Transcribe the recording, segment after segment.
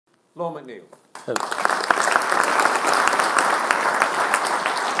Lorn Macneal.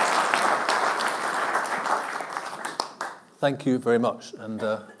 Thank you very much, and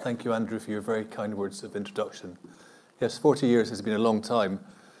thank you, Andrew, for your very kind words of introduction. Yes, 40 years has been a long time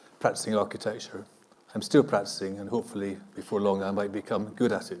practicing architecture. I'm still practicing, and hopefully before long I might become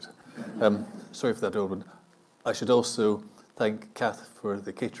good at it. Sorry for that, Owen. I should also thank Kath for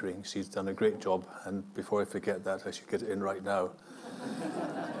the catering. She's done a great job, and before I forget that, I should get it in right now.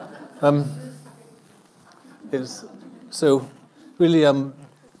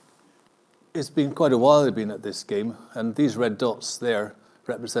 It's been quite a while I've been at this game, and these red dots there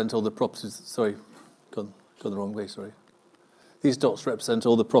represent all the properties. Sorry, gone the wrong way, sorry. These dots represent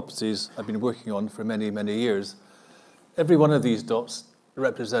all the properties I've been working on for many, many years. Every one of these dots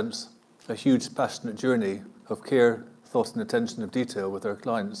represents a huge, passionate journey of care, thought, and attention of detail with our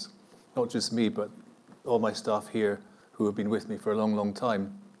clients. Not just me, but all my staff here who have been with me for a long, long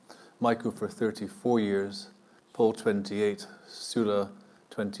time. Michael for 34 years, Paul 28, Sula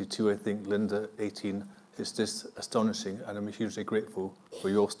 22, I think, Linda 18. It's just astonishing, and I'm hugely grateful for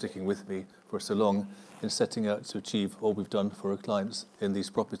you all sticking with me for so long in setting out to achieve all we've done for our clients in these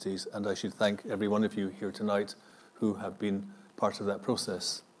properties. And I should thank every one of you here tonight who have been part of that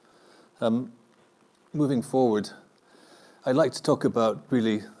process. Moving forward, I'd like to talk about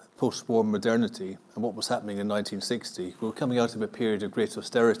really post-war modernity and what was happening in 1960. We were coming out of a period of great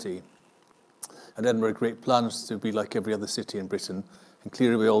austerity, and Edinburgh had great plans to be like every other city in Britain and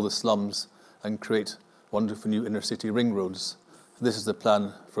clear away all the slums and create wonderful new inner city ring roads. This is the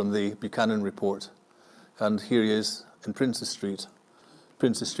plan from the Buchanan report. And here he is in Princes Street.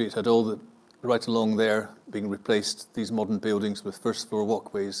 Princes Street had all the, right along there, being replaced, these modern buildings with first floor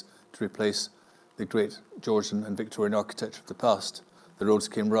walkways to replace the great Georgian and Victorian architecture of the past. The roads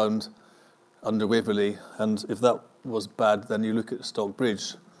came round under Waverley, and if that was bad, then you look at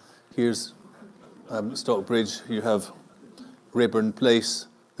Stockbridge. Here's Stockbridge. You have Rayburn Place,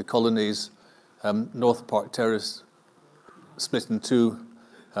 the colonies, North Park Terrace split in two,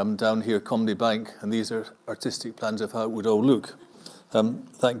 down here Comedy Bank, and these are artistic plans of how it would all look.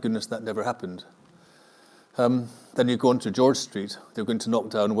 Thank goodness that never happened. Then you go on to George Street. They're going to knock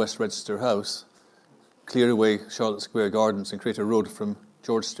down West Register House, clear away Charlotte Square Gardens, and create a road from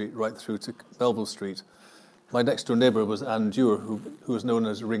George Street right through to Melville Street. My next door neighbour was Anne Dewar, who was known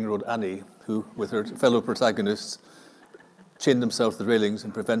as Ring Road Annie, who, with her fellow protagonists, chained themselves to the railings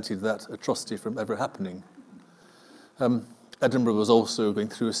and prevented that atrocity from ever happening. Edinburgh was also going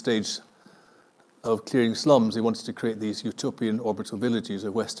through a stage of clearing slums. They wanted to create these utopian orbital villages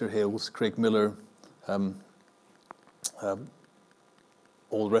of Wester Hales, Craig Miller, all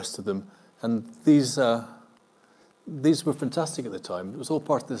the rest of them. And these were fantastic at the time. It was all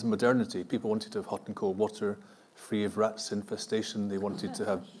part of this modernity. People wanted to have hot and cold water, free of rats infestation. They wanted to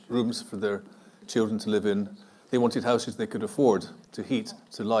have rooms for their children to live in. They wanted houses they could afford to heat,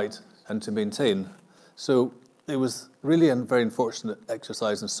 to light, and to maintain. So it was really a very unfortunate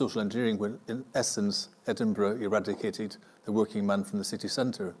exercise in social engineering when, in essence, Edinburgh eradicated the working man from the city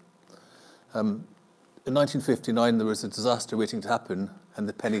centre. In 1959, there was a disaster waiting to happen, and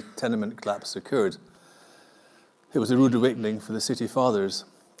the penny tenement collapse occurred. It was a rude awakening for the city fathers,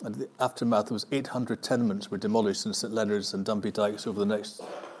 and the aftermath was 800 tenements were demolished in St Leonard's and Dunby Dykes over the next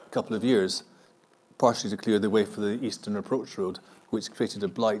couple of years, partially to clear the way for the Eastern Approach Road, which created a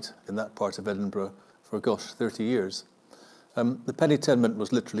blight in that part of Edinburgh for, 30 years. The penny tenement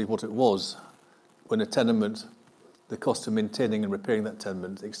was literally what it was. When a tenement, the cost of maintaining and repairing that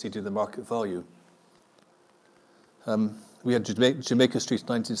tenement exceeded the market value. We had Jamaica Street in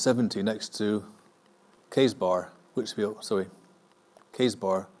 1970 next to Kaysbar, which we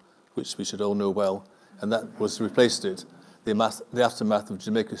should all know well, and that was replaced it. The aftermath of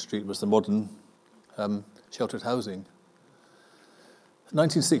Jamaica Street was the modern sheltered housing.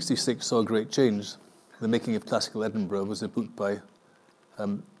 1966 saw a great change. The Making of Classical Edinburgh was a book by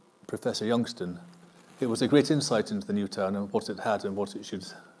Professor Youngston. It was a great insight into the new town and what it had and what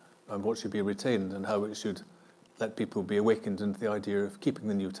should be retained and how it should let people be awakened into the idea of keeping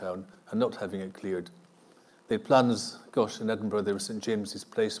the new town and not having it cleared. They had plans, in Edinburgh there was St James's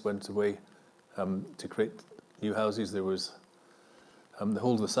Place went away to create new houses. There was the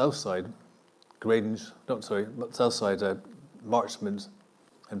whole of the south side, Marchmont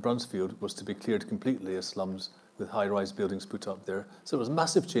and Brunsfield was to be cleared completely as slums with high-rise buildings put up there. So it was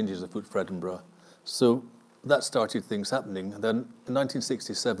massive changes afoot for Edinburgh. So that started things happening. And then in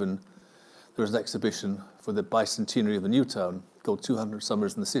 1967, there was an exhibition for the Bicentenary of the New Town called 200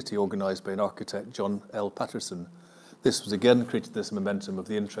 Summers in the City, organised by an architect, John L. Patterson. This was again created this momentum of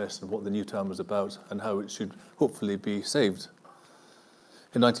the interest of what the new town was about and how it should hopefully be saved.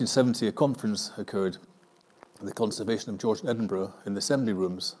 In 1970, a conference occurred on the conservation of George in Edinburgh in the Assembly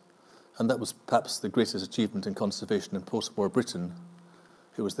Rooms, and that was perhaps the greatest achievement in conservation in post-war Britain.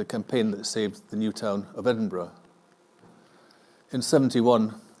 It was the campaign that saved the new town of Edinburgh. In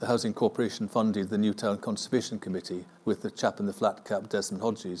 71, the Housing Corporation funded the New Town Conservation Committee with the chap in the flat cap, Desmond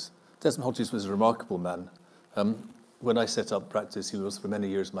Hodges. Desmond Hodges was a remarkable man. When I set up practice, he was for many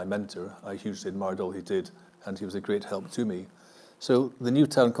years my mentor. I hugely admired all he did, and he was a great help to me. So the New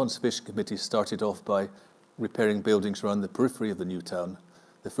Town Conservation Committee started off by repairing buildings around the periphery of the new town.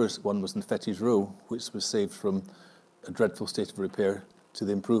 The first one was in Fetties Row, which was saved from a dreadful state of repair to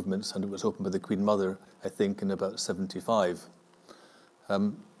the improvements, and it was opened by the Queen Mother, I think, in about 75.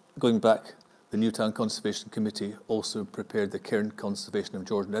 Going back, the New Town Conservation Committee also prepared the Cairn Conservation of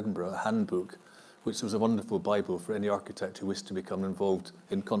George in Edinburgh, a handbook, which was a wonderful Bible for any architect who wished to become involved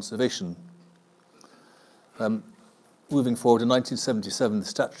in conservation. Moving forward, in 1977, the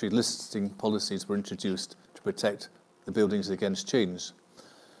statutory listing policies were introduced to protect the buildings against change.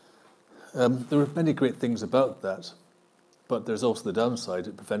 There were many great things about that, but there's also the downside.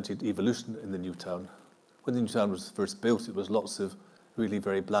 It prevented evolution in the new town. When the new town was first built, it was lots of really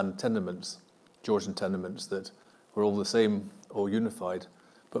very bland tenements, Georgian tenements that were all the same, all unified.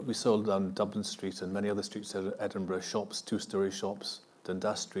 But we saw down Dublin Street and many other streets in Edinburgh, shops, two-storey shops,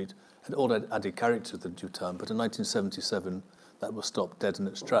 Dundas Street, and all added character to the new town. But in 1977, that was stopped dead in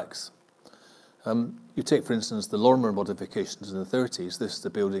its tracks. You take, for instance, the Lormer modifications in the 30s. This is the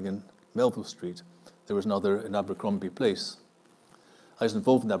building in Melville Street. There was another in Abercrombie Place. I was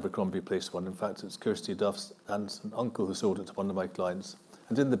involved in Abercrombie Place one. In fact, it's Kirsty Duff's aunt and uncle who sold it to one of my clients.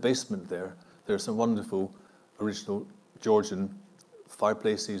 And in the basement there are some wonderful original Georgian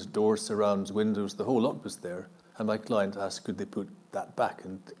fireplaces, doors, surrounds, windows. The whole lot was there. And my client asked, could they put that back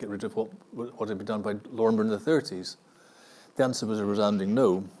and get rid of what had been done by Lormer in the 30s? The answer was a resounding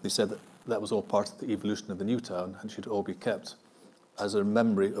no. They said that that was all part of the evolution of the new town and should all be kept as a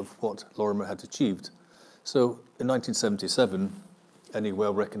memory of what Lormer had achieved. So in 1977, any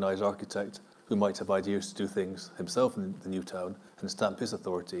well-recognised architect who might have ideas to do things himself in the new town and stamp his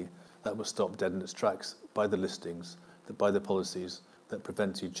authority, that was stopped dead in its tracks by the listings, by the policies that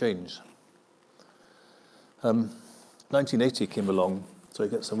prevented change. 1980 came along, so I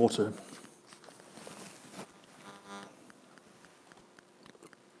get some water.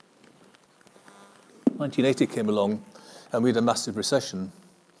 1980 came along, and we had a massive recession.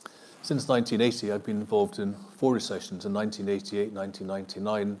 Since 1980, I've been involved in 4 recessions, in 1988,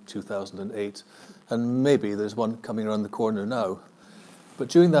 1999, 2008, and maybe there's one coming around the corner now. But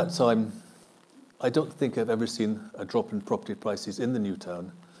during that time, I don't think I've ever seen a drop in property prices in the new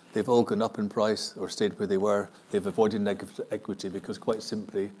town. They've all gone up in price or stayed where they were. They've avoided negative equity because, quite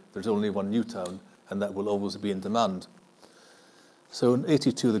simply, there's only one new town, and that will always be in demand. So in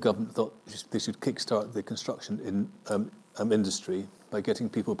 82, the government thought they should kickstart the construction industry by getting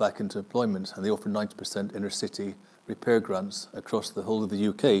people back into employment, and they offered 90% inner-city repair grants across the whole of the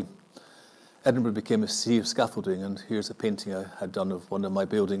UK. Edinburgh became a sea of scaffolding, and here's a painting I had done of one of my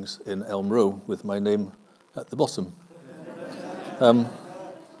buildings in Elm Row with my name at the bottom.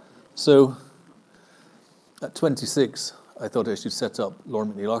 So at 26, I thought I should set up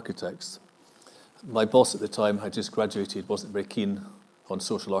Lorn Macneal Architects. My boss at the time had just graduated, wasn't very keen on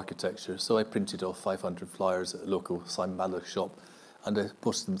social architecture, so I printed off 500 flyers at a local Simon Malloch shop, and I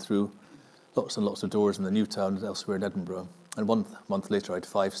posted them through lots and lots of doors in the new town and elsewhere in Edinburgh. And 1 month later, I had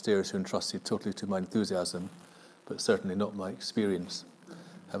 5 stayers who entrusted totally to my enthusiasm, but certainly not my experience.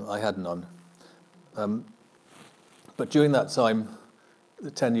 I had none. But during that time, the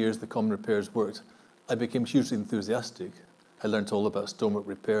 10 years the common repairs worked, I became hugely enthusiastic. I learned all about stonework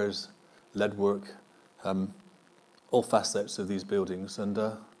repairs, lead work, all facets of these buildings, and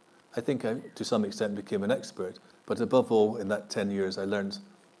I think I, to some extent, became an expert. But above all, in that 10 years, I learned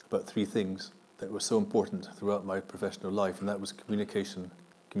about 3 things that were so important throughout my professional life, and that was communication,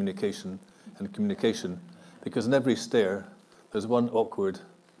 communication, and communication. Because in every stair, there's one awkward,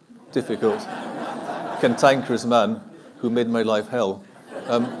 difficult, cantankerous man who made my life hell.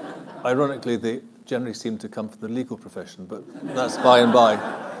 Ironically, they generally seem to come from the legal profession, but that's by and by.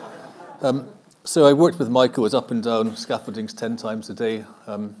 So I worked with Michael, was up and down scaffoldings 10 times a day.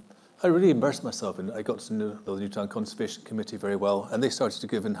 I really immersed myself in it. I got to know the New Town Conservation Committee very well, and they started to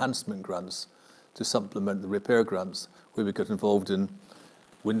give enhancement grants to supplement the repair grants, where we got involved in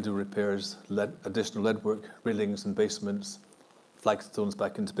window repairs, additional lead work, railings and basements, flagstones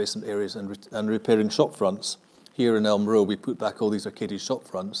back into basement areas, and repairing shop fronts. Here in Elm Row, we put back all these arcaded shop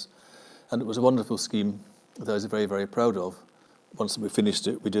fronts, and it was a wonderful scheme that I was very, very proud of. Once we finished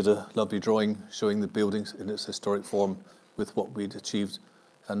it, we did a lovely drawing showing the buildings in its historic form with what we'd achieved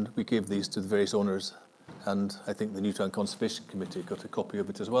And we gave these to the various owners, and I think the Newtown Conservation Committee got a copy of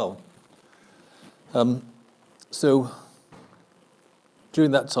it as well. So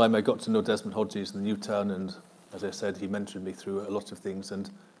during that time, I got to know Desmond Hodges in the Newtown, and as I said, he mentored me through a lot of things, and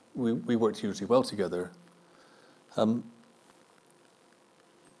we worked hugely well together.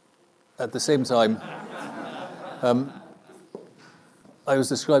 At the same time, I was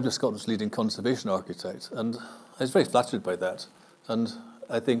described as Scotland's leading conservation architect, and I was very flattered by that. And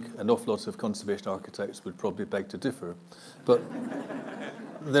I think an awful lot of conservation architects would probably beg to differ. But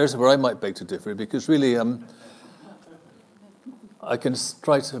there's where I might beg to differ, because really I can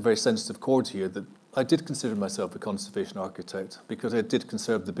strike a very sensitive chord here that I did consider myself a conservation architect because I did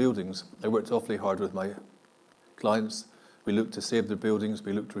conserve the buildings. I worked awfully hard with my clients. We looked to save the buildings,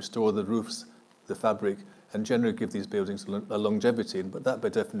 we looked to restore the roofs, the fabric, and generally give these buildings a longevity. But that, by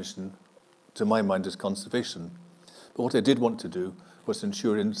definition, to my mind, is conservation. But what I did want to do was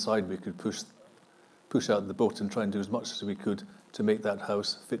ensure inside we could push out the boat and try and do as much as we could to make that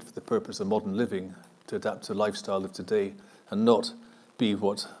house fit for the purpose of modern living, to adapt to the lifestyle of today, and not be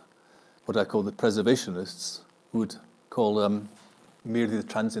what I call the preservationists would call merely the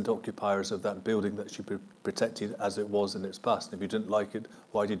transient occupiers of that building that should be protected as it was in its past. And if you didn't like it,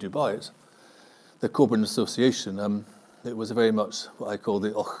 why did you buy it? The Coburn Association, it was very much what I call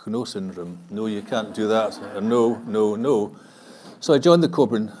the "och no" syndrome. No, you can't do that. No, no, no. So I joined the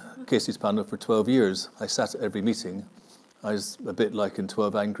Coburn Cases panel for 12 years. I sat at every meeting. I was a bit like in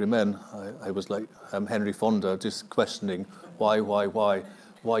 12 Angry Men. I was like Henry Fonda, just questioning why?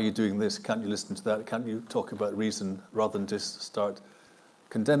 Why are you doing this? Can't you listen to that? Can't you talk about reason rather than just start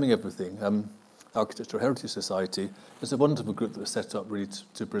condemning everything? Architectural Heritage Society is a wonderful group that was set up really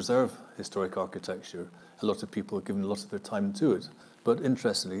to preserve historic architecture. A lot of people have given a lot of their time to it. But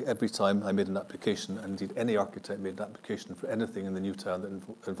interestingly, every time I made an application, and indeed any architect made an application for anything in the new town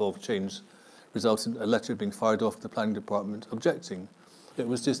that involved change, resulted in a letter being fired off the planning department objecting. It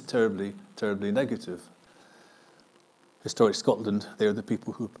was just terribly, terribly negative. Historic Scotland, they're the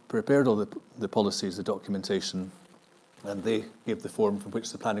people who prepared all the policies, the documentation, and they gave the form from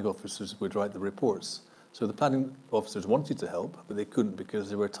which the planning officers would write the reports. So the planning officers wanted to help, but they couldn't because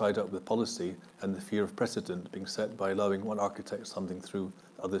they were tied up with policy and the fear of precedent being set by allowing one architect something through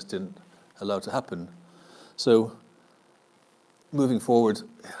that others didn't allow to happen. So moving forward,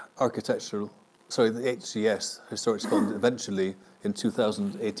 the HCS, Historic Scotland, eventually in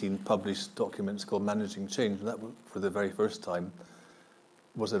 2018 published documents called Managing Change, and that for the very first time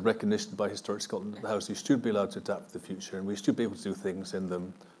was a recognition by Historic Scotland that the houses should be allowed to adapt to the future, and we should be able to do things in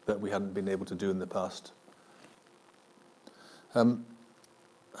them that we hadn't been able to do in the past.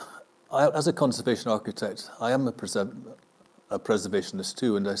 As a conservation architect, I am a preservationist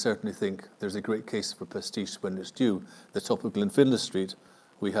too, and I certainly think there's a great case for pastiche when it's due. The top of Glenfinlas Street,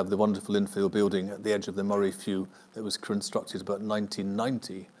 we have the wonderful infill building at the edge of the Moray Few that was constructed about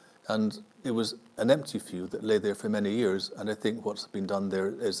 1990. And it was an empty few that lay there for many years, and I think what's been done there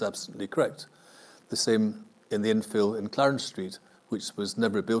is absolutely correct. The same in the infill in Clarence Street, which was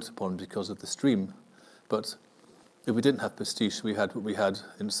never built upon because of the stream. But if we didn't have pastiche, we had what we had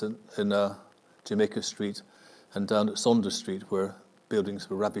in Jamaica Street and down at Saunders Street, where buildings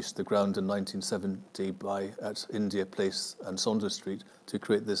were ravished to the ground in 1970 at India Place and Saunders Street to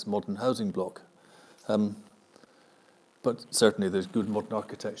create this modern housing block. But certainly there's good modern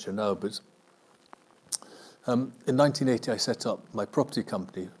architecture now. But in 1980, I set up my property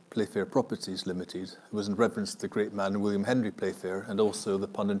company, Playfair Properties Limited. It was in reverence to the great man William Henry Playfair, and also the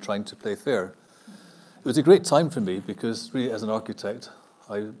pun in trying to play fair. It was a great time for me because really as an architect,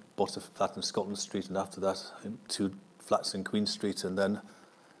 I bought a flat in Scotland Street, and after that 2 flats in Queen Street, and then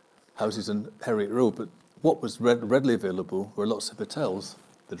houses in Heriot Row. But what was readily available were lots of hotels.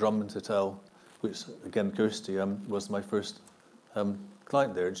 The Drummond Hotel, which again Kirsty was my first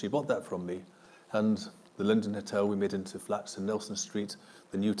client there, and she bought that from me. And the Linden Hotel we made into flats in Nelson Street,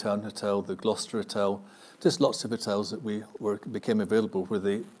 the Newtown Hotel, the Gloucester Hotel, just lots of hotels that became available where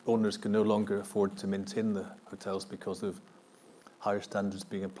the owners could no longer afford to maintain the hotels because of higher standards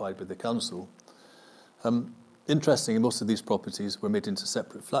being applied by the council. Interestingly, most of these properties were made into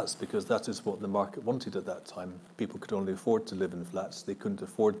separate flats because that is what the market wanted at that time. People could only afford to live in flats. They couldn't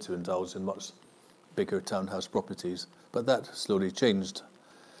afford to indulge in much bigger townhouse properties. But that slowly changed.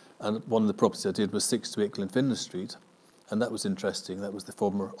 And one of the properties I did was 6 to 8 Glenfinlas Street. And that was interesting. That was the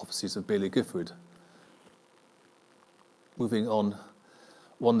former offices of Baillie Gifford. Moving on,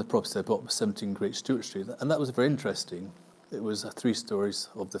 one of the properties I bought was 17 Great Stewart Street. And that was very interesting. It was 3 stories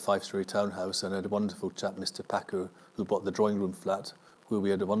of the 5-story townhouse, and I had a wonderful chap, Mr. Packer, who bought the drawing room flat, where we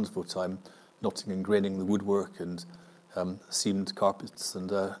had a wonderful time knotting and graining the woodwork and seamed carpets,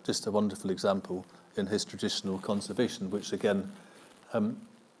 and just a wonderful example in his traditional conservation, which again, I'm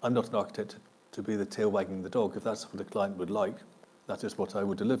not an architect to be the tail wagging the dog. If that's what the client would like, that is what I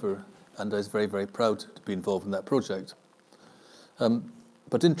would deliver, and I was very, very proud to be involved in that project.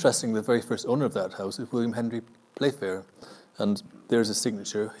 But interestingly, the very first owner of that house is William Henry Playfair, and there's his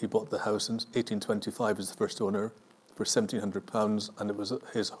signature. He bought the house in 1825 as the first owner for £1,700, and it was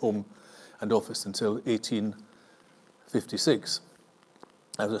his home and office until 1856.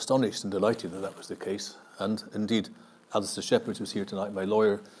 I was astonished and delighted that that was the case, and indeed, Alistair Shepherd, who's here tonight, my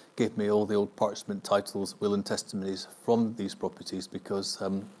lawyer, gave me all the old parchment titles, will and testimonies from these properties because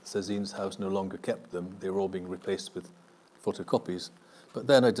Sazine's house no longer kept them. They were all being replaced with photocopies. But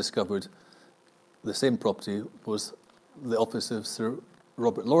then I discovered the same property was the office of Sir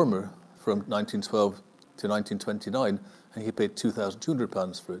Robert Lormer from 1912 to 1929, and he paid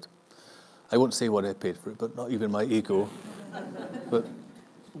 £2,200 for it. I won't say what I paid for it, but not even my ego. But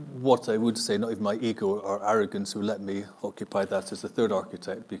what I would say, not even my ego or arrogance, who let me occupy that as the third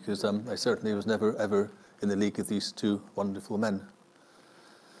architect, because I certainly was never, ever in the league of these two wonderful men.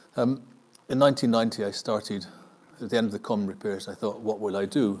 In 1990, I started, at the end of the common repairs, I thought, what will I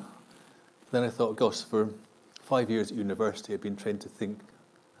do? Then I thought, gosh, for 5 years at university, I've been trained to think,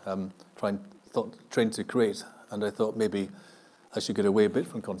 trained to create, and I thought maybe I should get away a bit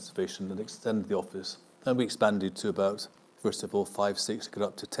from conservation and extend the office. And we expanded to about, first of all, 5, 6, got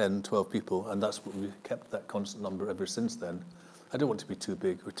up to 10, 12 people, and that's what we kept that constant number ever since then. I don't want to be too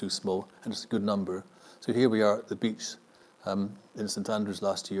big or too small, and it's a good number. So here we are at the beach in St Andrews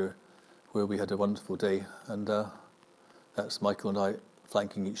last year, where we had a wonderful day, and that's Michael and I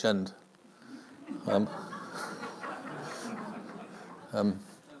flanking each end.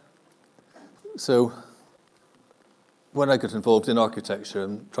 So when I got involved in architecture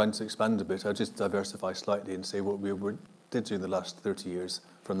and trying to expand a bit, I just diversify slightly and say what we did do in the last 30 years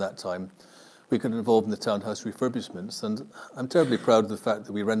from that time. We got involved in the townhouse refurbishments, and I'm terribly proud of the fact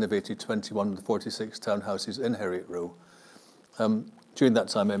that we renovated 21 of the 46 townhouses in Heriot Row. During that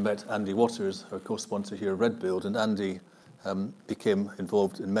time, I met Andy Waters, our co-sponsor here at Red Build, and Andy became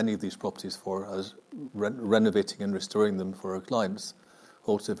involved in many of these properties for us, renovating and restoring them for our clients,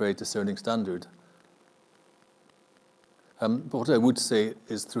 all to a very discerning standard. But what I would say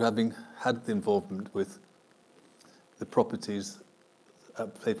is, through having had the involvement with the properties,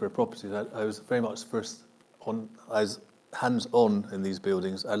 Playfair properties, I was very much I was hands-on in these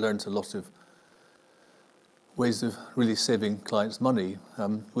buildings. I learned a lot of ways of really saving clients money.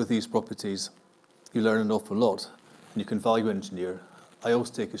 With these properties, you learn an awful lot, and you can value engineer. I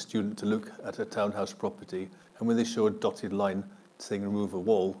always take a student to look at a townhouse property, and when they show a dotted line saying remove a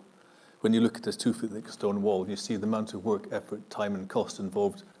wall, when you look at this 2-foot thick stone wall, you see the amount of work, effort, time and cost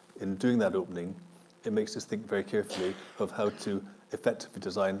involved in doing that opening. It makes us think very carefully of how to effectively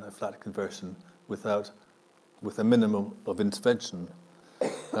design a flat conversion with a minimum of intervention.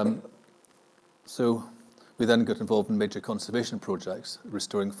 So we then got involved in major conservation projects,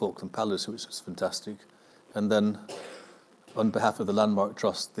 restoring Falkland Palace, which was fantastic. And then on behalf of the Landmark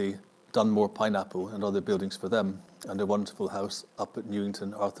Trust, the Dunmore Pineapple and other buildings for them, and a wonderful house up at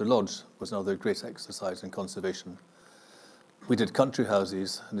Newington, Arthur Lodge, was another great exercise in conservation. We did country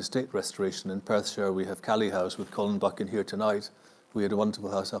houses and estate restoration in Perthshire. We have Cally House with Colin Buchan here tonight. We had a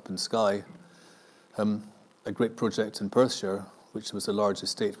wonderful house up in Skye. A great project in Perthshire, which was a large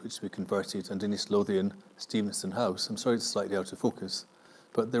estate which we converted, and in East Lothian, Stevenson House. I'm sorry it's slightly out of focus,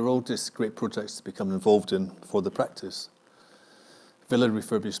 but they're all just great projects to become involved in for the practice. Villa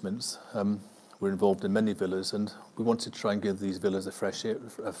refurbishments. We're involved in many villas, and we wanted to try and give these villas a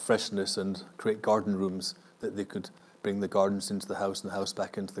freshness and create garden rooms that they could bring the gardens into the house and the house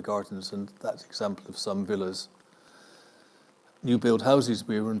back into the gardens, and that's an example of some villas. New build houses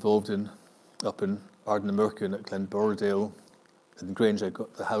we were involved in up in Ardnamurchan at Glenborrdale. In Grange, I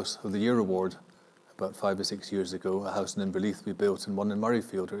got the House of the Year award about 5 or 6 years ago. A house in Inverleith we built and one in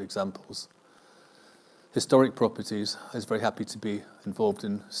Murrayfield are examples. Historic properties, I was very happy to be involved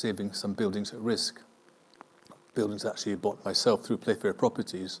in saving some buildings at risk. Buildings actually bought myself through Playfair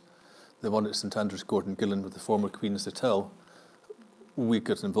Properties. The one at St Andrews Court in Gillen with the former Queen's Hotel. We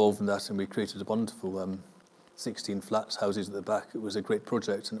got involved in that and we created a wonderful 16 flats, houses at the back. It was a great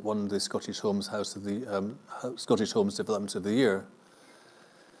project and it won the Scottish Homes Scottish Homes Development of the Year.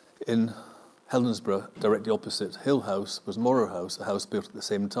 In Helensburgh, directly opposite Hill House, was Morrow House, a house built at the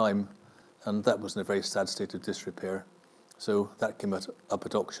same time, and that was in a very sad state of disrepair. So that came up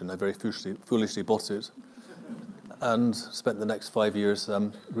at auction. I very foolishly bought it and spent the next 5 years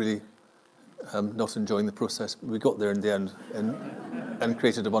really not enjoying the process. We got there in the end and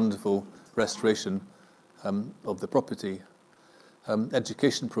created a wonderful restoration of the property.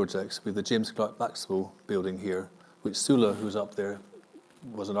 Education projects with the James Clerk Maxwell building here, which Sula, who's up there,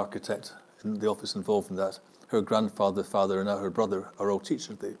 was an architect in the office involved in that. Her grandfather, father, and now her brother are all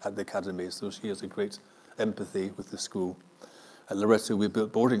teachers at the academy, so she has a great empathy with the school. At Loreto, we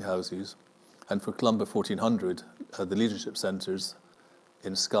built boarding houses, and for Columba 1400, the leadership centres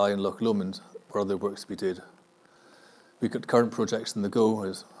in Skye and Loch Lomond were other works we did. We've got current projects in the go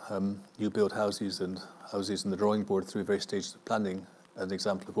as new build houses and houses in the drawing board through various stages of planning, an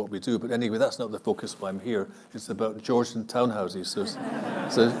example of what we do. But anyway, that's not the focus why I'm here. It's about Georgian townhouses,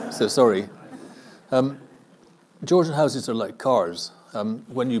 so sorry. Georgian houses are like cars.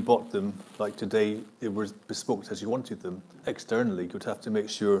 When you bought them, like today, it was bespoke as you wanted them. Externally, you'd have to make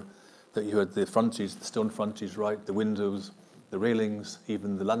sure that you had the frontage, the stone frontage right, the windows, the railings,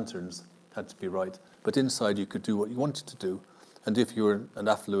 even the lanterns had to be right. But inside, you could do what you wanted to do. And if you were an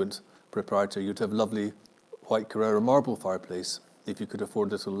affluent proprietor, you'd have a lovely white Carrara marble fireplace. If you could afford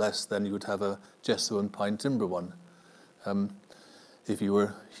a little less, then you would have a gesso and pine timber one. If you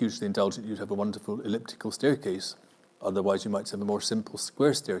were hugely indulgent, you'd have a wonderful elliptical staircase. Otherwise, you might have a more simple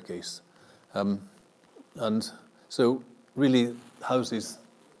square staircase. And so really houses,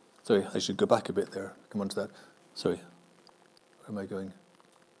 sorry, I should go back a bit there, come on to that. Sorry, where am I going?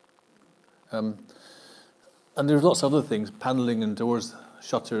 And there's lots of other things, panelling and doors,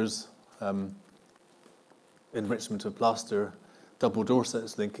 shutters, enrichment of plaster, double door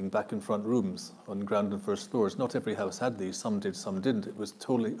sets linking back and front rooms on ground and first floors. Not every house had these, some did, some didn't. It was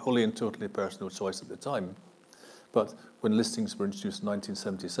wholly and totally personal choice at the time. But when listings were introduced in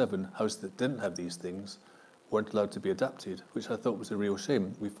 1977, houses that didn't have these things weren't allowed to be adapted, which I thought was a real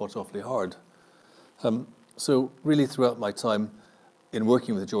shame. We fought awfully hard. So really throughout my time in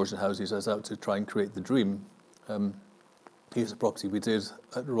working with the Georgian houses, I was out to try and create the dream. Here's a property we did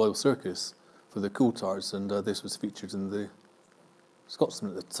at the Royal Circus for the Coulthards, and this was featured in the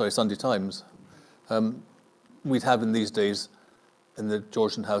Sunday Times. We'd have in these days in the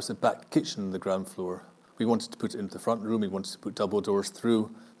Georgian house a back kitchen on the ground floor. We wanted to put it into the front room. We wanted to put double doors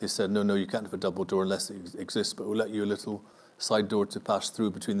through. They said, no, you can't have a double door unless it exists, but we'll let you a little side door to pass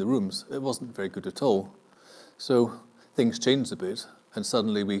through between the rooms. It wasn't very good at all. So things changed a bit, and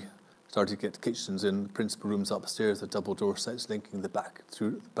suddenly we started to get kitchens in principal rooms upstairs, the double door sets linking the back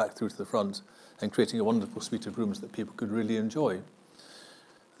through to the front, and creating a wonderful suite of rooms that people could really enjoy.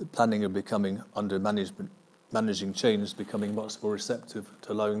 The planning of becoming under managing change, becoming much more receptive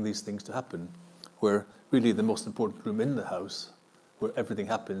to allowing these things to happen, where really the most important room in the house, where everything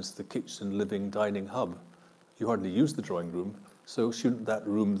happens, the kitchen, living, dining hub. You hardly use the drawing room, so shouldn't that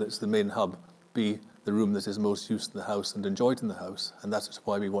room that's the main hub be the room that is most used in the house and enjoyed in the house? And that is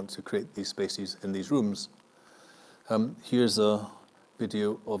why we want to create these spaces in these rooms. Here's a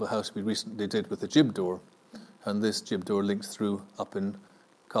video of a house we recently did with a jib door, and this jib door links through up in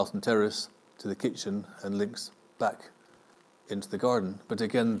Carlton Terrace to the kitchen and links back into the garden. But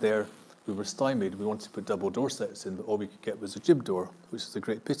again, there we were stymied. We wanted to put double door sets in, but all we could get was a jib door, which is a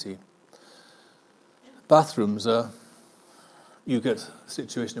great pity. Bathrooms, you get a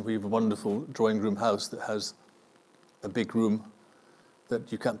situation where you have a wonderful drawing room house that has a big room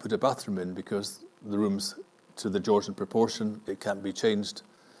that you can't put a bathroom in because the room's to the Georgian proportion, it can't be changed.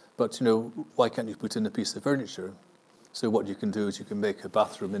 But, why can't you put in a piece of furniture? So what you can do is you can make a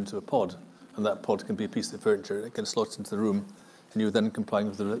bathroom into a pod, and that pod can be a piece of furniture, and it can slot into the room, and you're then complying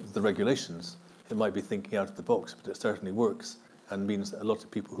with the regulations. It might be thinking out of the box, but it certainly works, and means that a lot of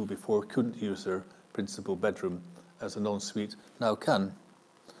people who before couldn't use their principal bedroom as an ensuite now can.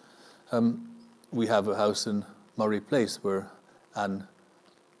 We have a house in Murray Place where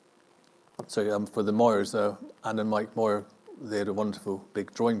for the Moyers, Anne and Mike Moyer, they had a wonderful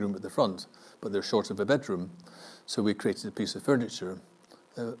big drawing room at the front, but they're short of a bedroom. So we created a piece of furniture,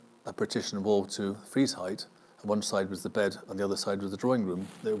 a partition wall to frieze height. And one side was the bed, and the other side was the drawing room.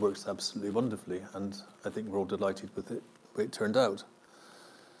 It works absolutely wonderfully, and I think we're all delighted with it, the way it turned out.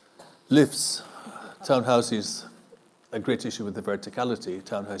 Lifts, townhouses, a great issue with the verticality.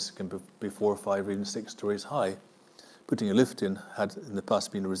 Townhouses can be 4, 5, or even 6 stories high. Putting a lift in had in the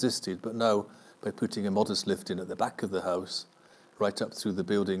past been resisted, but now by putting a modest lift in at the back of the house, right up through the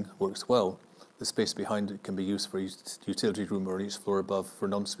building, works well. The space behind it can be used for a utility room or on each floor above for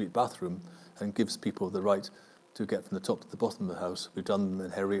an ensuite bathroom, and gives people the right to get from the top to the bottom of the house. We've done them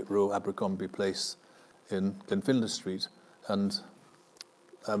in Harriet Row, Abercrombie Place, in Glenfinlas Street, and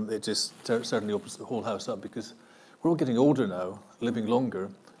it just certainly opens the whole house up, because we're all getting older now, living longer,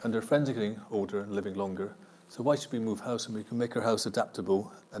 and our friends are getting older and living longer. So why should we move house when we can make our house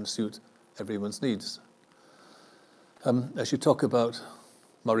adaptable and suit everyone's needs? As you talk about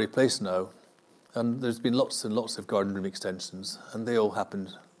Murray Place now, And there's been lots and lots of garden room extensions, and they all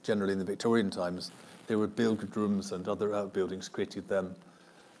happened generally in the Victorian times. They were billiard rooms and other outbuildings created them.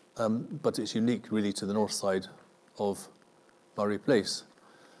 But it's unique really to the north side of Murray Place.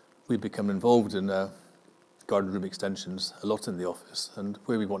 We've become involved in garden room extensions a lot in the office, and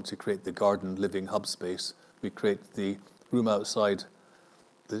where we want to create the garden living hub space, we create the room outside,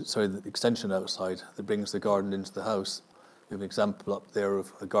 the extension outside that brings the garden into the house. We have an example up there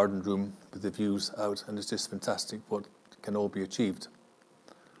of a garden room with the views out, and it's just fantastic what can all be achieved.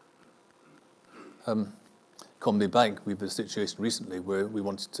 Comedy Bank, we've had a situation recently where we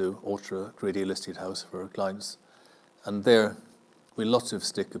wanted to alter a Grade A listed house for our clients, and there we had lots of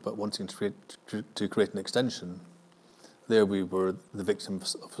stick about wanting to create an extension. There we were the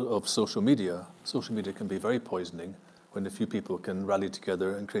victims of social media. Social media can be very poisoning when a few people can rally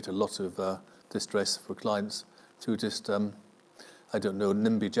together and create a lot of distress for clients through just, I don't know,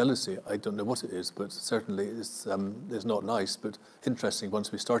 NIMBY jealousy. I don't know what it is, but certainly it's not nice. But interesting,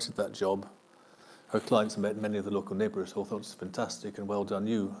 once we started that job, our clients met many of the local neighbours who thought it was fantastic and well done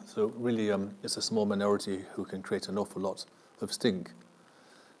you. So really it's a small minority who can create an awful lot of stink.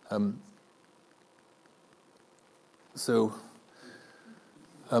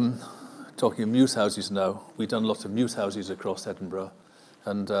 Talking of muse houses now, we've done lots of muse houses across Edinburgh,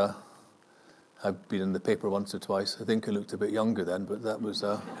 and I've been in the paper once or twice. I think I looked a bit younger then, but that was...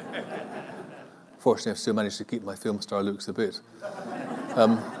 fortunately, I've still managed to keep my film star looks a bit.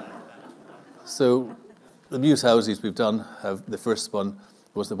 So the muse houses we've done, the first one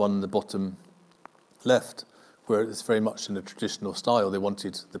was the one in the bottom left, where it's very much in a traditional style. They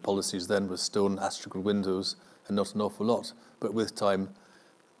wanted, the policies then was stone astragal windows and not an awful lot, but with time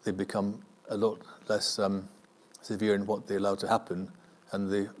they've become a lot less severe in what they allow to happen, and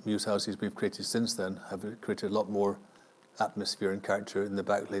the muse houses we've created since then have created a lot more atmosphere and character in the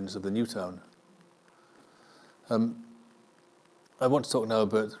back lanes of the new town. I want to talk now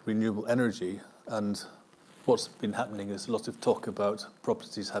about renewable energy, and what's been happening is a lot of talk about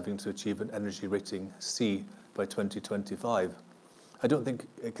properties having to achieve an energy rating C by 2025. I don't think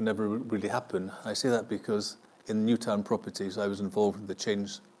it can ever really happen. I say that because in Newtown properties, I was involved in the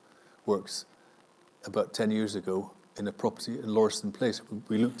change works about 10 years ago in a property in Lorn Place.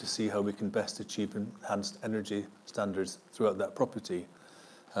 We looked to see how we can best achieve enhanced energy standards throughout that property.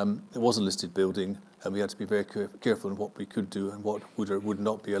 It was a listed building, and we had to be very careful in what we could do and what would or would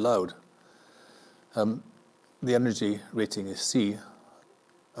not be allowed. The energy rating is C,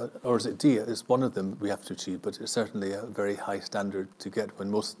 or is it D? It's one of them we have to achieve, but it's certainly a very high standard to get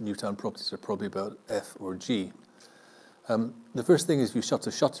when most Newtown properties are probably about F or G. The first thing is if you shut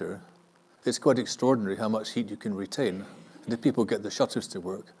a shutter, it's quite extraordinary how much heat you can retain. And if people get the shutters to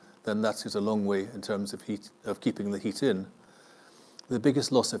work, then that is a long way in terms of heat, of keeping the heat in. The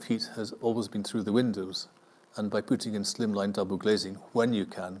biggest loss of heat has always been through the windows, and by putting in slimline double glazing when you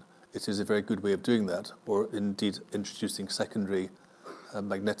can, it is a very good way of doing that, or indeed introducing secondary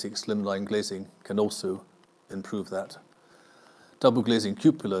magnetic slimline glazing can also improve that. Double glazing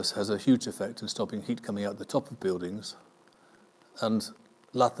cupolas has a huge effect in stopping heat coming out the top of buildings. And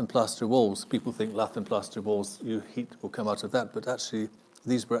lath and plaster walls, people think lath and plaster walls, heat will come out of that, but actually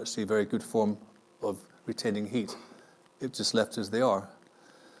these were actually a very good form of retaining heat. It's just left as they are.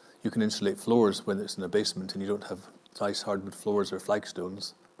 You can insulate floors when it's in a basement and you don't have nice hardwood floors or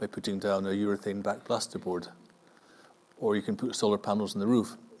flagstones by putting down a urethane back plasterboard. Or you can put solar panels on the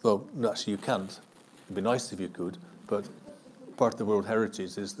roof. Well, no, actually you can't. It'd be nice if you could, but part of the World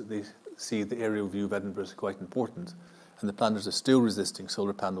Heritage is that they see the aerial view of Edinburgh as quite important, and the planners are still resisting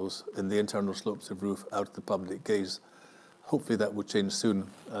solar panels in the internal slopes of roof out of the public gaze. Hopefully that will change soon,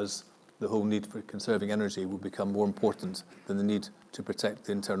 as the whole need for conserving energy will become more important than the need to protect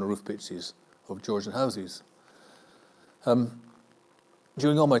the internal roof pitches of Georgian houses.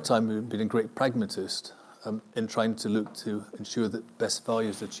 During all my time, we've been a great pragmatist in trying to look to ensure that best value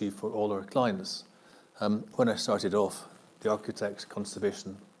is achieved for all our clients. When I started off, the architects,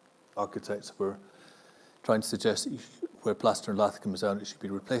 conservation architects, were trying to suggest where plaster and lath comes down, it should be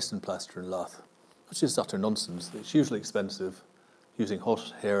replaced in plaster and lath, which is utter nonsense. It's hugely expensive, using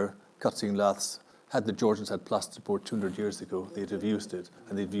hot hair, cutting laths. Had the Georgians had plasterboard 200 years ago, they'd have used it,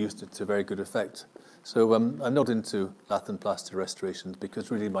 and they've used it to very good effect. So I'm not into lath and plaster restorations because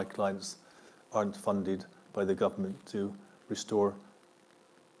really my clients aren't funded by the government to restore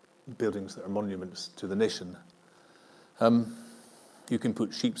buildings that are monuments to the nation. You can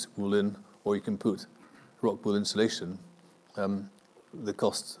put sheep's wool in, or you can put rock wool insulation. The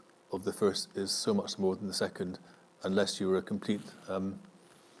cost of the first is so much more than the second, unless you're a complete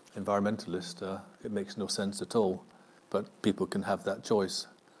environmentalist. It makes no sense at all, but people can have that choice.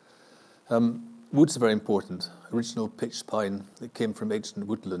 Woods are very important. Original pitch pine that came from ancient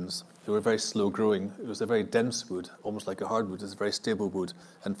woodlands. They were very slow growing. It was a very dense wood, almost like a hardwood. It's a very stable wood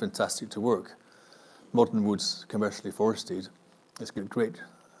and fantastic to work. Modern woods, commercially forested, it's got great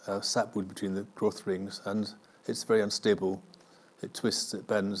sapwood between the growth rings, and it's very unstable. It twists, it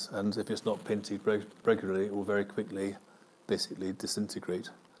bends, and if it's not painted regularly, it will very quickly basically disintegrate.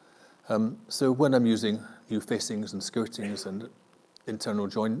 So when I'm using new facings and skirtings and internal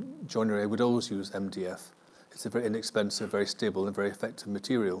joinery, I would always use MDF. It's a very inexpensive, very stable and very effective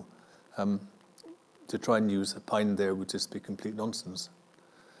material. To try and use a pine there would just be complete nonsense.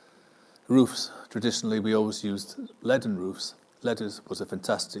 Roofs, traditionally we always used leaden roofs. Lead was a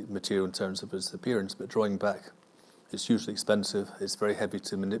fantastic material in terms of its appearance, but drawing back, it's hugely expensive. It's very heavy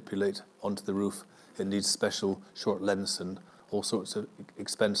to manipulate onto the roof. It needs special short lengths and all sorts of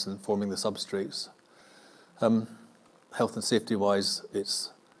expense in forming the substrates. Health and safety wise,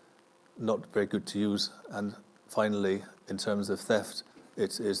 it's not very good to use. And finally, in terms of theft,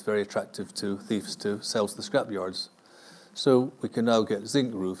 it is very attractive to thieves to sell to the scrapyards. So we can now get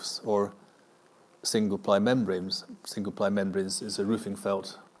zinc roofs or single-ply membranes. Single-ply membranes is a roofing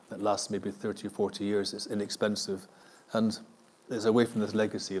felt that lasts maybe 30 or 40 years. It's inexpensive, and it's away from this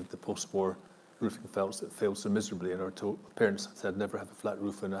legacy of the post-war roofing felts that failed so miserably, and our parents said never have a flat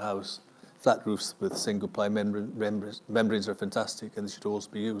roof in a house. Flat roofs with single-ply membranes are fantastic, and they should always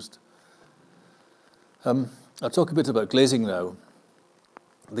be used. I'll talk a bit about glazing now.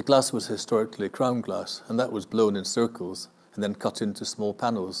 The glass was historically crown glass, and that was blown in circles and then cut into small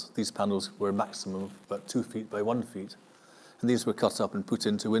panels. These panels were maximum about 2 feet by 1 feet, and these were cut up and put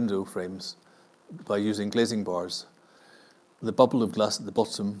into window frames by using glazing bars. The bubble of glass at the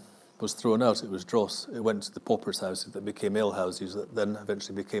bottom was thrown out. It was dross. It went to the paupers' houses that became ale houses that then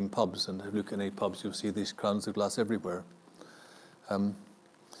eventually became pubs, and if you look at any pubs you'll see these crowns of glass everywhere.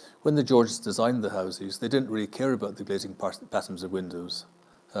 When the Georges designed the houses, they didn't really care about the glazing patterns of windows.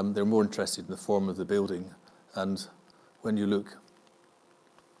 They're more interested in the form of the building, and when you look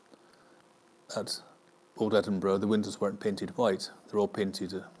at old Edinburgh, the windows weren't painted white. They're all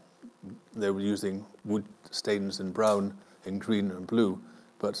painted, they were using wood stains in brown, in green and blue,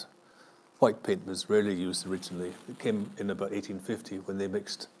 but white paint was rarely used originally. It came in about 1850 when they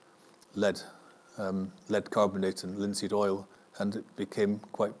mixed lead carbonate and linseed oil, and it became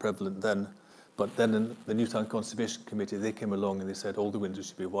quite prevalent then. But then in the New Town Conservation Committee, they came along and they said all the windows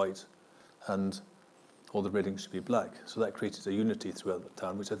should be white and all the railings should be black. So that created a unity throughout the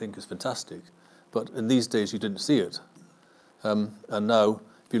town, which I think is fantastic. But in these days, you didn't see it. And now,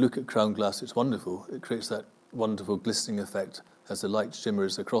 if you look at crown glass, it's wonderful. It creates that wonderful glistening effect as the light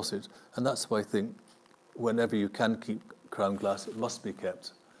shimmers across it. And that's why I think whenever you can keep crown glass, it must be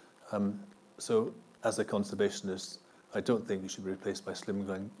kept. So as a conservationist, I don't think it should be replaced by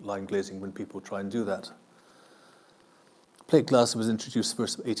slimline glazing when people try and do that. Plate glass was introduced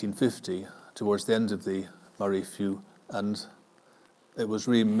first in 1850, towards the end of the Moray feud, and it was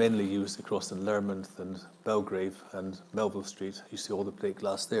really mainly used across in Lermont and Belgrave and Melville Street. You see all the plate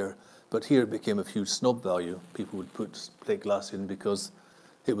glass there. But here it became of huge snob value. People would put plate glass in because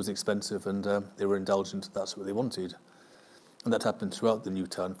it was expensive and they were indulgent. That's what they wanted. And that happened throughout the new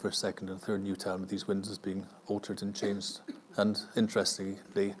town, first, second and third new town, with these windows being altered and changed. And interestingly,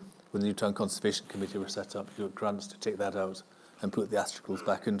 when the New Town Conservation Committee were set up, you got grants to take that out and put the astracals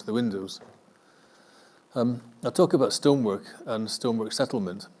back into the windows. I'll talk about stonework and stonework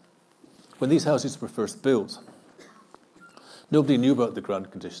settlement. When these houses were first built, nobody knew about the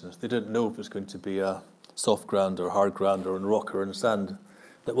ground conditions. They didn't know if it was going to be a soft ground or hard ground or in rock or in sand.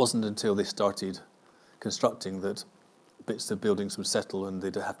 That wasn't until they started constructing that bits of buildings would settle and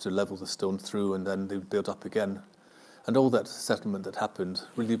they'd have to level the stone through and then they'd build up again. And all that settlement that happened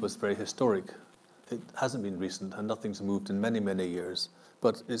really was very historic. It hasn't been recent and nothing's moved in many, many years,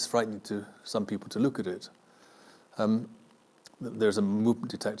 but it's frightening to some people to look at it. There's a movement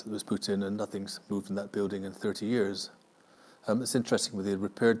detector that was put in and nothing's moved in that building in 30 years. It's interesting when they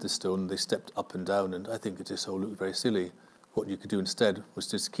repaired the stone, they stepped up and down, and I think it just all looked very silly. What you could do instead was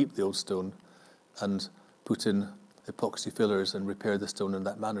just keep the old stone and put in epoxy fillers and repair the stone in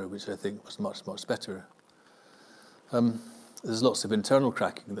that manner, which I think was much, much better. There's lots of internal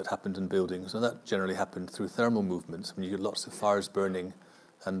cracking that happened in buildings, and that generally happened through thermal movements. When you get lots of fires burning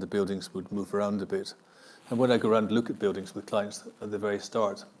and the buildings would move around a bit. And when I go around and look at buildings with clients at the very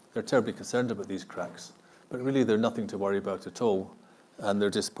start, they're terribly concerned about these cracks. But really, they're nothing to worry about at all. And they're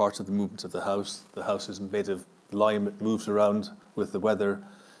just part of the movement of the house. The house is made of lime. It moves around with the weather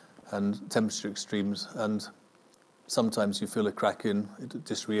and temperature extremes. And sometimes you feel a crack in, it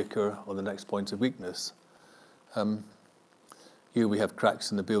just reoccur on the next point of weakness. Here we have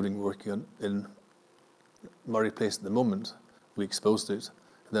cracks in the building we're working on in Moray Place at the moment, we exposed it,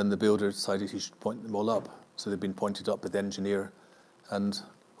 and then the builder decided he should point them all up. So they've been pointed up by the engineer, and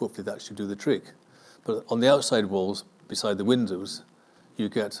hopefully that should do the trick. But on the outside walls, beside the windows, you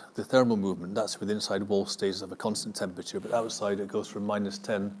get the thermal movement. That's where the inside wall stays of a constant temperature, but outside it goes from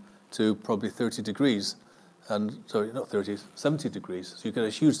 -10 to probably 30 degrees. And, sorry, not 30, 70 degrees. So you get a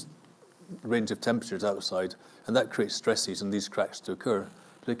huge range of temperatures outside, and that creates stresses and these cracks to occur.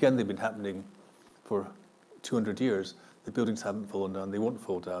 But again, they've been happening for 200 years. The buildings haven't fallen down, they won't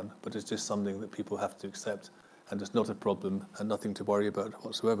fall down, but it's just something that people have to accept, and it's not a problem and nothing to worry about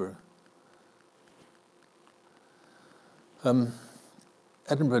whatsoever.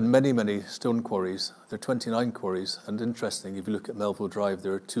 Edinburgh had many, many stone quarries. There are 29 quarries, and interesting, if you look at Melville Drive,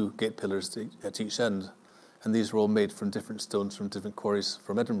 there are 2 gate pillars at each end, and these were all made from different stones from different quarries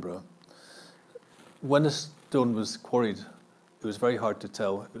from Edinburgh. When a stone was quarried, it was very hard to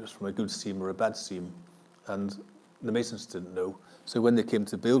tell if it was from a good seam or a bad seam, and the masons didn't know. So when they came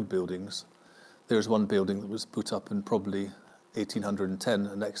to build buildings, there's one building that was put up in probably 1810,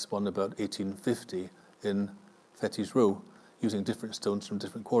 the next one about 1850 in Fettes Row, using different stones from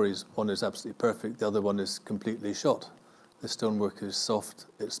different quarries. One is absolutely perfect, the other one is completely shot. The stonework is soft,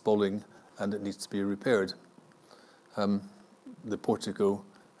 it's spalling, and it needs to be repaired. The portico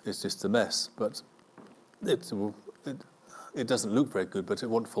is just a mess, but it doesn't look very good, but it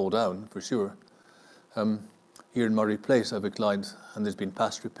won't fall down for sure. Here in Moray Place, I have a client, and there's been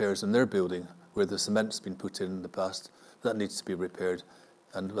past repairs in their building where the cement's been put in the past. That needs to be repaired,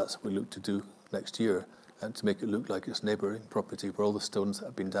 and that's what we look to do next year, and to make it look like its neighbouring property where all the stones that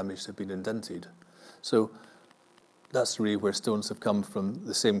have been damaged have been indented. So that's really where stones have come from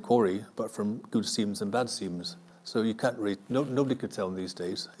the same quarry, but from good seams and bad seams. So you can't really, nobody could tell these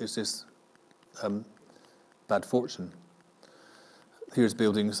days. It's just bad fortune. Here's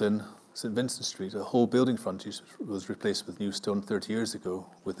buildings in St Vincent Street. A whole building frontage was replaced with new stone 30 years ago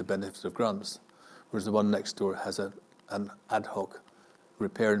with the benefit of grants, whereas the one next door has an ad hoc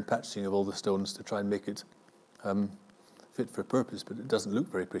repair and patching of all the stones to try and make it fit for purpose, but it doesn't look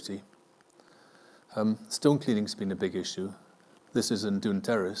very pretty. Stone cleaning's been a big issue. This is in Doon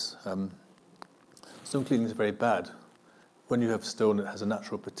Terrace. Stone cleaning is very bad. When you have stone, it has a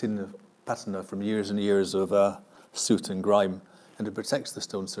natural patina from years and years of soot and grime, and it protects the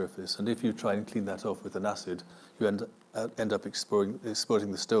stone surface. And if you try and clean that off with an acid, you end up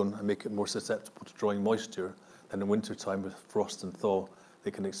exposing the stone and make it more susceptible to drawing moisture. And in winter time, with frost and thaw,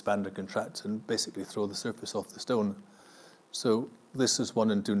 they can expand and contract and basically throw the surface off the stone. So this is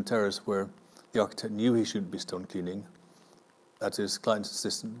one in Doon Terrace where the architect knew he shouldn't be stone cleaning. At his client's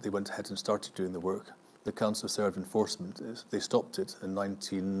insistence, they went ahead and started doing the work. The Council served enforcement. They stopped it in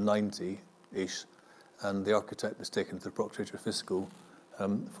 1990-ish, and the architect was taken to the Procurator Fiscal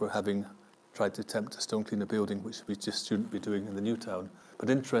for having tried to attempt to stone clean a building, which we just shouldn't be doing in the new town. But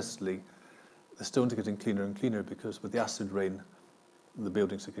interestingly, the stones are getting cleaner and cleaner because with the acid rain, the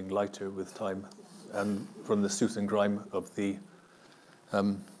buildings are getting lighter with time. And from the soot and grime of the,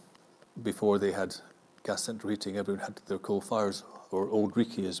 before they had gas central heating, everyone had their coal fires, or old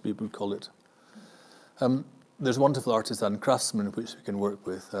Riki as we would call it. There's wonderful artisan craftsmen which we can work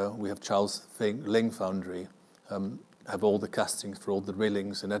with. We have Charles Ling Foundry, have all the castings for all the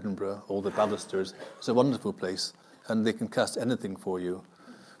railings in Edinburgh, all the balusters. It's a wonderful place, and they can cast anything for you.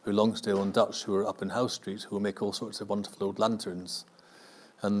 We're Longsdale and Dutch, who are up in House Street, who will make all sorts of wonderful old lanterns.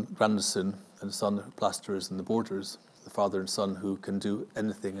 And Grandison and son are plasterers and the borders, the father and son who can do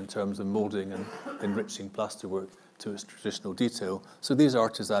anything in terms of moulding and enriching plasterwork to its traditional detail. So these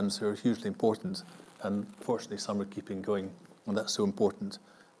artisans who are hugely important, and fortunately some are keeping going, and that's so important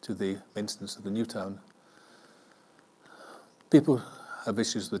to the maintenance of the new town. People have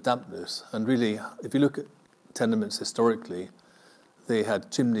issues with dampness, and really, if you look at tenements historically, they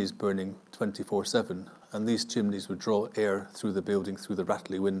had chimneys burning 24/7, and these chimneys would draw air through the building, through the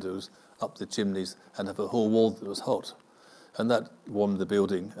rattly windows, up the chimneys, and have a whole wall that was hot. And that warmed the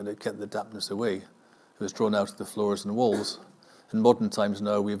building, and it kept the dampness away. It was drawn out of the floors and walls. In modern times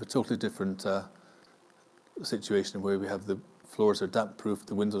now, we have a totally different situation where we have the floors are damp-proof,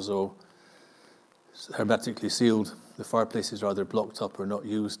 the windows are all hermetically sealed, the fireplaces are either blocked up or not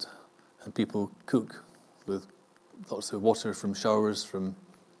used, and people cook with lots of water from showers, from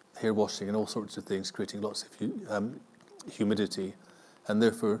hair washing and all sorts of things, creating lots of humidity, and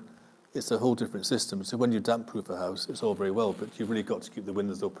therefore it's a whole different system. So when you damp-proof a house, it's all very well, but you've really got to keep the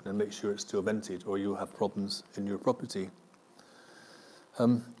windows open and make sure it's still vented, or you'll have problems in your property.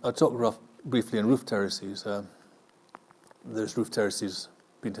 I'll talk briefly on roof terraces. There's roof terraces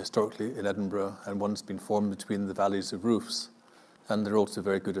been historically in Edinburgh, and one's been formed between the valleys of roofs, and they're all to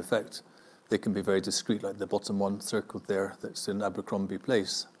very good effect. they can be very discreet, like the bottom one circled there that's in Abercrombie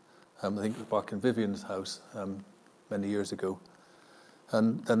Place. I think it was Bark and Vivian's house many years ago.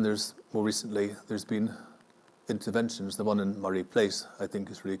 And then more recently, there's been interventions. The one in Murray Place, I think,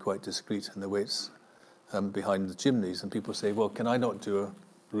 is really quite discreet in the way it's behind the chimneys. And people say, well, can I not do a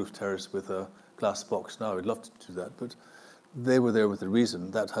roof terrace with a glass box now? I'd love to do that. But they were there with a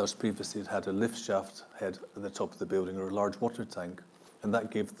reason. That house previously had a lift shaft head at the top of the building or a large water tank. And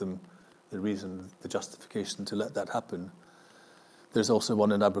that gave them the reason, the justification to let that happen. There's also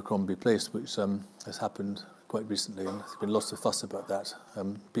one in Abercrombie Place, which has happened quite recently, and there's been lots of fuss about that.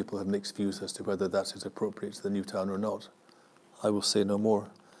 People have mixed views as to whether that is appropriate to the new town or not. I will say no more.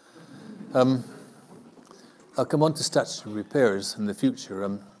 I'll come on to statutory repairs in the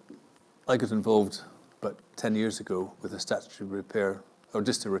future. I got involved about 10 years ago with a statutory repair, or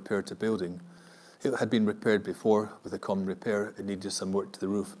just a repair to building. It had been repaired before with a common repair. It needed some work to the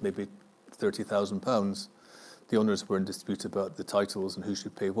roof, maybe £30,000. The owners were in dispute about the titles and who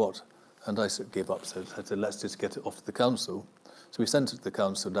should pay what. And I sort of gave up, said, let's just get it off to the council. So we sent it to the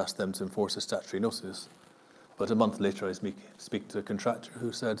council and asked them to enforce a statutory notice. But a month later, I speak to a contractor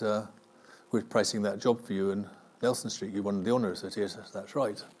who said, we're pricing that job for you in Nelson Street. You're one of the owners. I said, yes, that's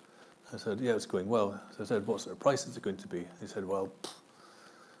right. I said, yeah, it's going well. So I said, what sort of price is it going to be? He said, well,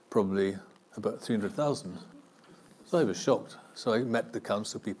 probably about 300,000. So I was shocked. So I met the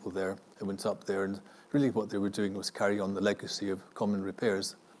council people there. I went up there, and really what they were doing was carry on the legacy of common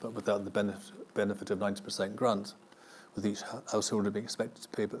repairs, but without the benefit of 90% grant, with each householder being expected to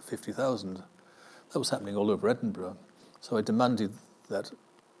pay about 50,000. That was happening all over Edinburgh. So I demanded that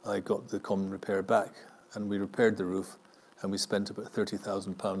I got the common repair back, and we repaired the roof, and we spent about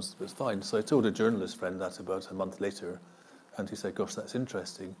 £30,000. It was fine. So I told a journalist friend that about a month later, and he said, gosh, that's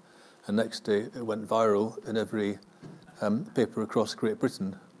interesting. And next day, it went viral in every paper across Great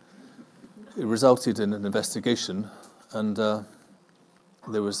Britain. It resulted in an investigation, and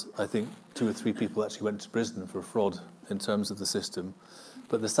there was, I think, 2 or 3 people actually went to prison for fraud in terms of the system.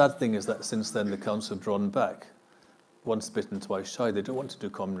 But the sad thing is that since then the council have drawn back. Once bitten, twice shy. They don't want to do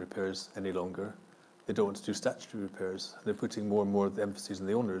common repairs any longer. They don't want to do statutory repairs. They're putting more and more of the emphasis on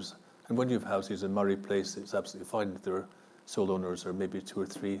the owners. And when you have houses in Murray Place, it's absolutely fine if there are sole owners or maybe 2 or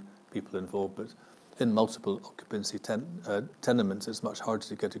 3 people involved. But in multiple occupancy tenements, it's much harder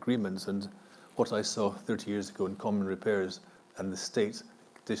to get agreements. And what I saw 30 years ago in common repairs and the state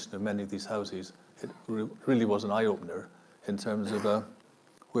condition of many of these houses, it really was an eye-opener in terms of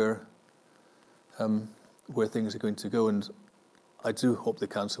where things are going to go. And I do hope the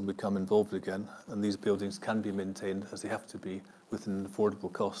council will become involved again, and these buildings can be maintained as they have to be with an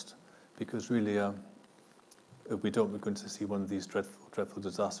affordable cost, because really, if we don't, we're going to see one of these dreadful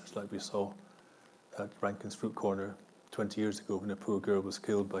disasters like we saw at Rankin's Fruit Corner 20 years ago when a poor girl was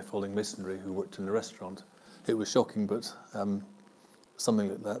killed by falling masonry who worked in a restaurant. It was shocking, but something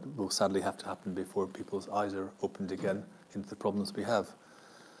like that will sadly have to happen before people's eyes are opened again into the problems we have.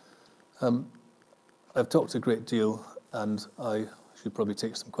 I've talked a great deal, and I should probably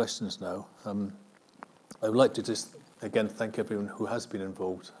take some questions now. I would like to just, again, thank everyone who has been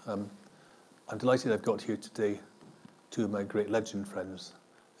involved. I'm delighted I've got here today 2 of my great legend friends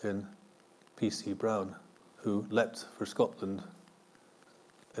in P.C. Brown, who leapt for Scotland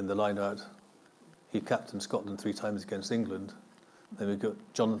in the line-out. He captained Scotland 3 times against England. Then we've got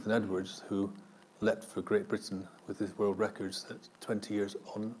Jonathan Edwards, who leapt for Great Britain with his world records that 20 years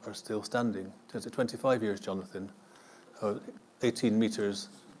on are still standing. Is it 25 years, Jonathan? 18 metres,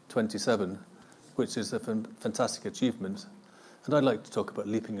 27, which is a fantastic achievement. And I'd like to talk about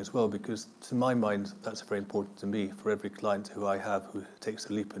leaping as well, because to my mind, that's very important to me, for every client who I have who takes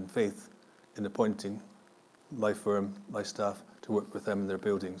a leap in faith in appointing my firm, my staff, to work with them in their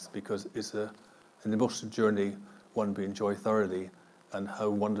buildings, because it's an emotional journey, one we enjoy thoroughly, and how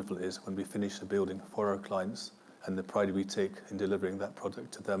wonderful it is when we finish a building for our clients and the pride we take in delivering that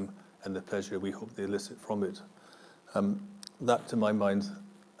product to them and the pleasure we hope they elicit from it. That, to my mind,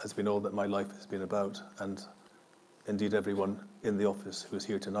 has been all that my life has been about, and indeed everyone in the office who is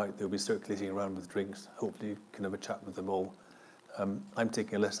here tonight, they'll be circulating around with drinks. Hopefully you can have a chat with them all. I'm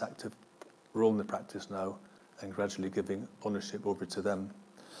taking a less active role in the practice now and gradually giving ownership over to them.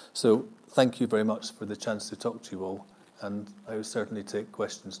 So thank you very much for the chance to talk to you all, and I will certainly take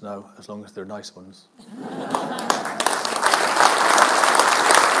questions now, as long as they're nice ones.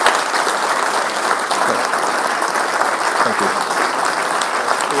 Thank you.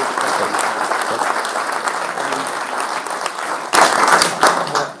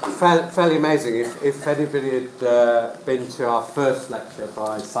 Fairly amazing. If anybody had been to our first lecture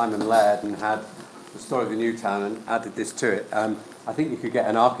by Simon Laird and had the story of the new town and added this to it, I I think you could get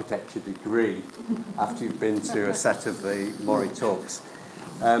an architecture degree after you've been to a set of the Moray talks.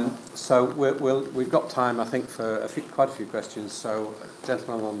 So we've got time, I think, for quite a few questions. So,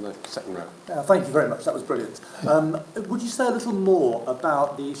 gentleman on the second row. Thank you very much. That was brilliant. Would you say a little more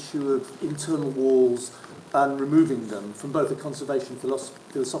about the issue of internal walls and removing them from both a conservation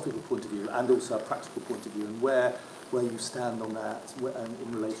philosophical point of view and also a practical point of view, and where you stand on that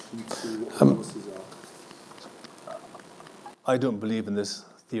in relation to what the policies are? I don't believe in this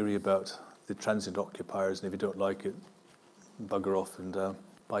theory about the transient occupiers, and if you don't like it, bugger off and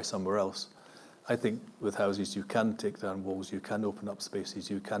buy somewhere else. I think with houses you can take down walls, you can open up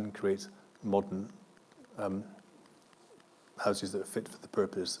spaces, you can create modern houses that are fit for the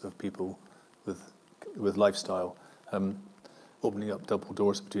purpose of people with lifestyle. Opening up double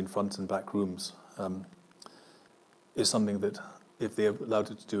doors between front and back rooms is something that if they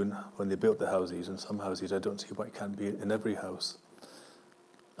allowed it to do when they built the houses, and some houses, I don't see why it can't be in every house.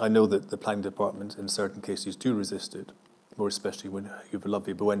 I know that the planning department in certain cases do resist it, more especially when you have a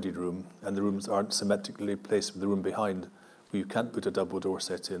lovely bow-ended room and the rooms aren't symmetrically placed with the room behind, where you can't put a double door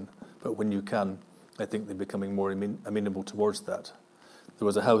set in. But when you can, I think they're becoming more amenable towards that. There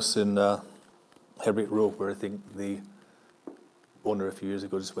was a house in Herbrick Row where I think the owner a few years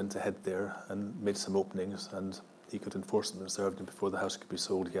ago just went ahead there and made some openings, and he could enforce them and serve them before the house could be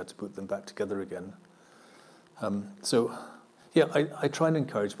sold. He had to put them back together again. Yeah, I try and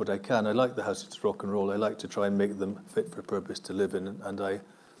encourage what I can. I like the houses to rock and roll. I like to try and make them fit for purpose to live in. And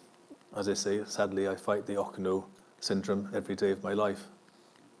as I say, sadly, I fight the Ochino syndrome every day of my life.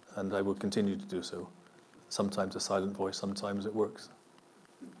 And I will continue to do so. Sometimes a silent voice, sometimes it works.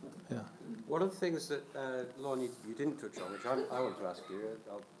 Yeah. One of the things that, Lorn, you didn't touch on, which I want to ask you,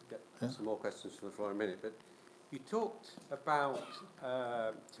 I'll get some more questions from the floor in a minute, but you talked about,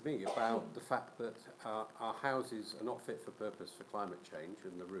 to me, about the fact that our houses are not fit for purpose for climate change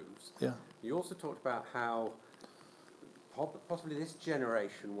and the roofs. Yeah. You also talked about how possibly this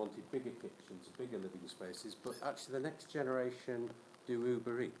generation wanted bigger kitchens, bigger living spaces, but actually the next generation do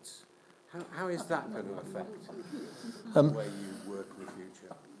Uber Eats. How is that going to affect the way you work in the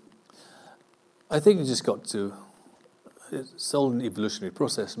future? I think you just got to, it's all an evolutionary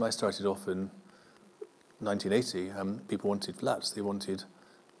process. When I started off in 1980, people wanted flats, they wanted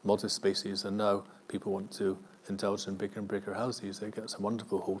modest spaces, and now people want to indulge in bigger and bigger houses. They get some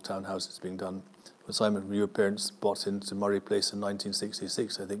wonderful whole townhouses being done. When Simon, when your parents bought into Moray Place in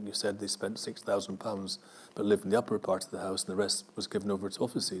 1966, I think you said they spent £6,000 but lived in the upper part of the house, and the rest was given over to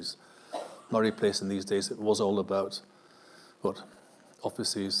offices. Moray Place in these days, it was all about, what,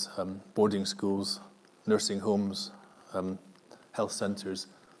 offices, boarding schools, nursing homes, health centres,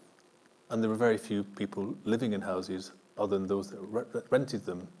 and there were very few people living in houses other than those that rented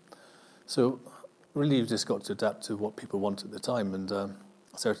them. So really you've just got to adapt to what people want at the time, and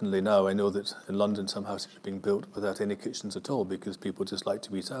certainly now I know that in London some houses are being built without any kitchens at all because people just like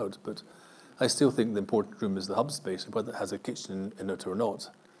to eat out, but I still think the important room is the hub space, whether it has a kitchen in it or not.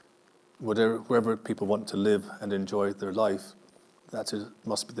 Wherever people want to live and enjoy their life,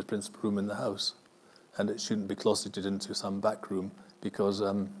 must be the principal room in the house, and it shouldn't be closeted into some back room because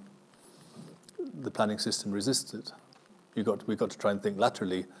the planning system resists it. We've got to try and think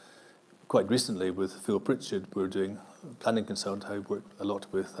laterally. Quite recently, with Phil Pritchard, we're doing planning consultant. I worked a lot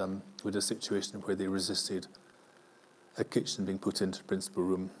with a situation where they resisted a kitchen being put into the principal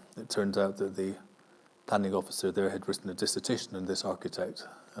room. It turned out that the planning officer there had written a dissertation on this architect,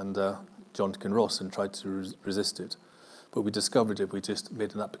 and John Kinross, and tried to resist it. But we discovered if we just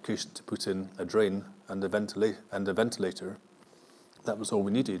made an application to put in a drain and a ventilator, that was all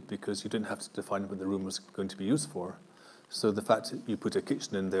we needed, because you didn't have to define what the room was going to be used for. So the fact that you put a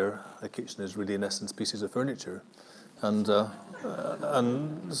kitchen in there, a kitchen is really in essence pieces of furniture. And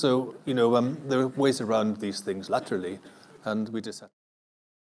so, there are ways around these things laterally, and we just have